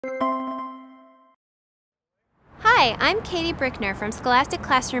Hi, I'm Katie Brickner from Scholastic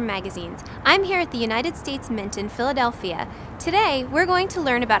Classroom Magazines. I'm here at the United States Mint in Philadelphia. Today, we're going to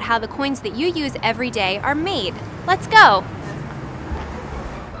learn about how the coins that you use every day are made. Let's go!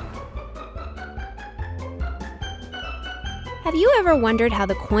 Have you ever wondered how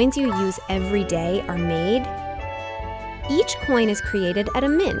the coins you use every day are made? Each coin is created at a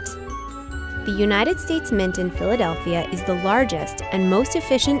mint. The United States Mint in Philadelphia is the largest and most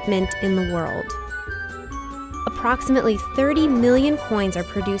efficient mint in the world. Approximately 30 million coins are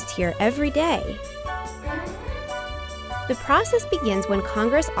produced here every day. The process begins when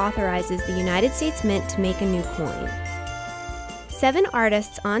Congress authorizes the United States Mint to make a new coin. 7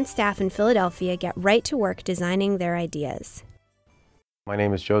 artists on staff in Philadelphia get right to work designing their ideas. My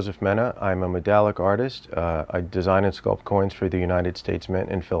name is Joseph Mena. I'm a medallic artist. I design and sculpt coins for the United States Mint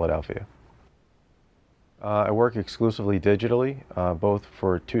in Philadelphia. I work exclusively digitally, both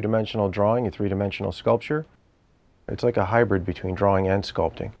for two-dimensional drawing and three-dimensional sculpture. It's like a hybrid between drawing and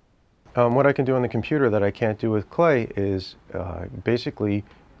sculpting. What I can do on the computer that I can't do with clay is basically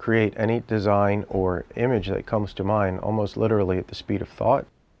create any design or image that comes to mind almost literally at the speed of thought.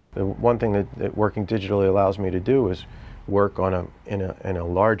 The one thing that working digitally allows me to do is work on in a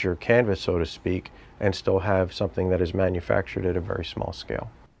larger canvas, so to speak, and still have something that is manufactured at a very small scale.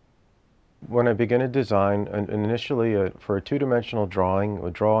 When I begin a design, initially for a two-dimensional drawing, I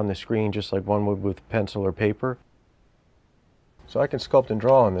would draw on the screen just like one would with pencil or paper. So I can sculpt and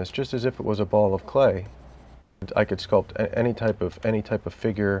draw on this just as if it was a ball of clay. I could sculpt any type of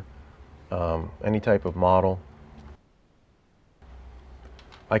figure, any type of model.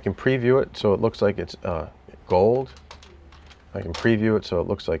 I can preview it so it looks like it's gold. I can preview it so it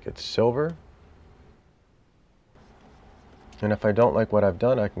looks like it's silver. And if I don't like what I've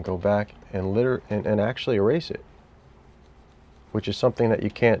done, I can go back and actually erase it, which is something that you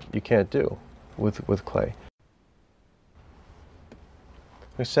can't do with clay.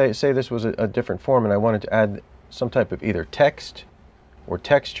 Say this was a different form and I wanted to add some type of either text or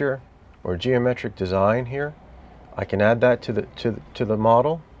texture or geometric design here. I can add that to the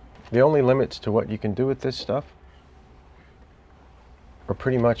model. The only limits to what you can do with this stuff are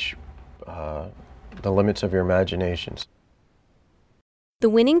pretty much the limits of your imaginations. The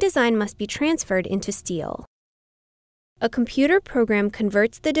winning design must be transferred into steel. A computer program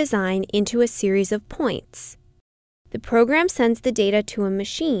converts the design into a series of points. The program sends the data to a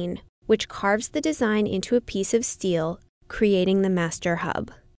machine, which carves the design into a piece of steel, creating the master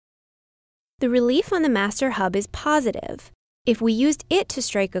hub. The relief on the master hub is positive. If we used it to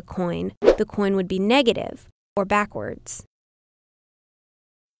strike a coin, the coin would be negative, or backwards.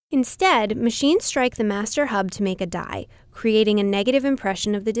 Instead, machines strike the master hub to make a die, creating a negative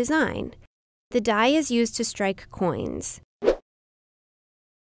impression of the design. The die is used to strike coins.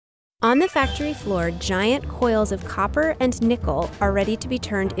 On the factory floor, giant coils of copper and nickel are ready to be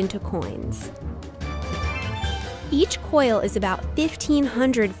turned into coins. Each coil is about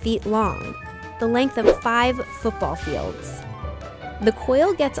 1,500 feet long, the length of 5 football fields. The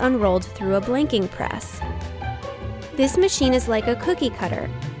coil gets unrolled through a blanking press. This machine is like a cookie cutter,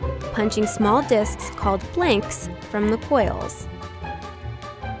 punching small discs called blanks from the coils.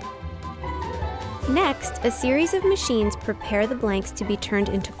 Next, a series of machines prepare the blanks to be turned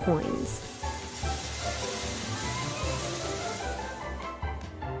into coins.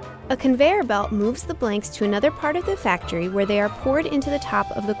 A conveyor belt moves the blanks to another part of the factory where they are poured into the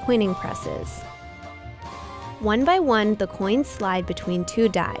top of the coining presses. One by one, the coins slide between 2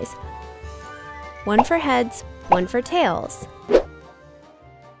 dies. One for heads, one for tails.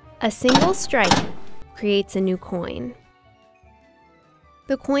 A single strike creates a new coin.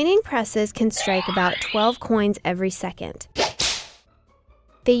 The coining presses can strike about 12 coins every second.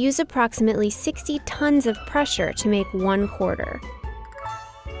 They use approximately 60 tons of pressure to make 1 quarter.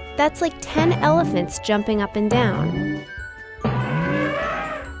 That's like 10 elephants jumping up and down.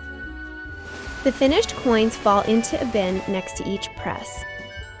 The finished coins fall into a bin next to each press.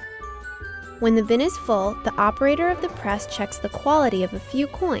 When the bin is full, the operator of the press checks the quality of a few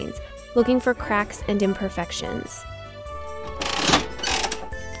coins, looking for cracks and imperfections.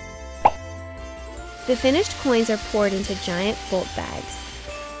 The finished coins are poured into giant bolt bags.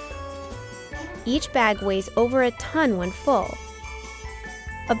 Each bag weighs over a ton when full.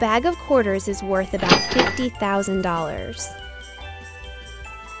 A bag of quarters is worth about $50,000.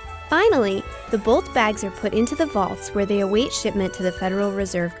 Finally, the bolt bags are put into the vaults where they await shipment to the Federal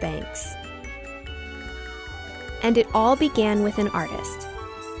Reserve banks. And it all began with an artist.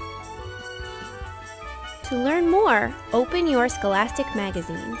 To learn more, open your Scholastic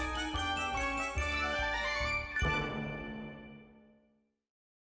magazine.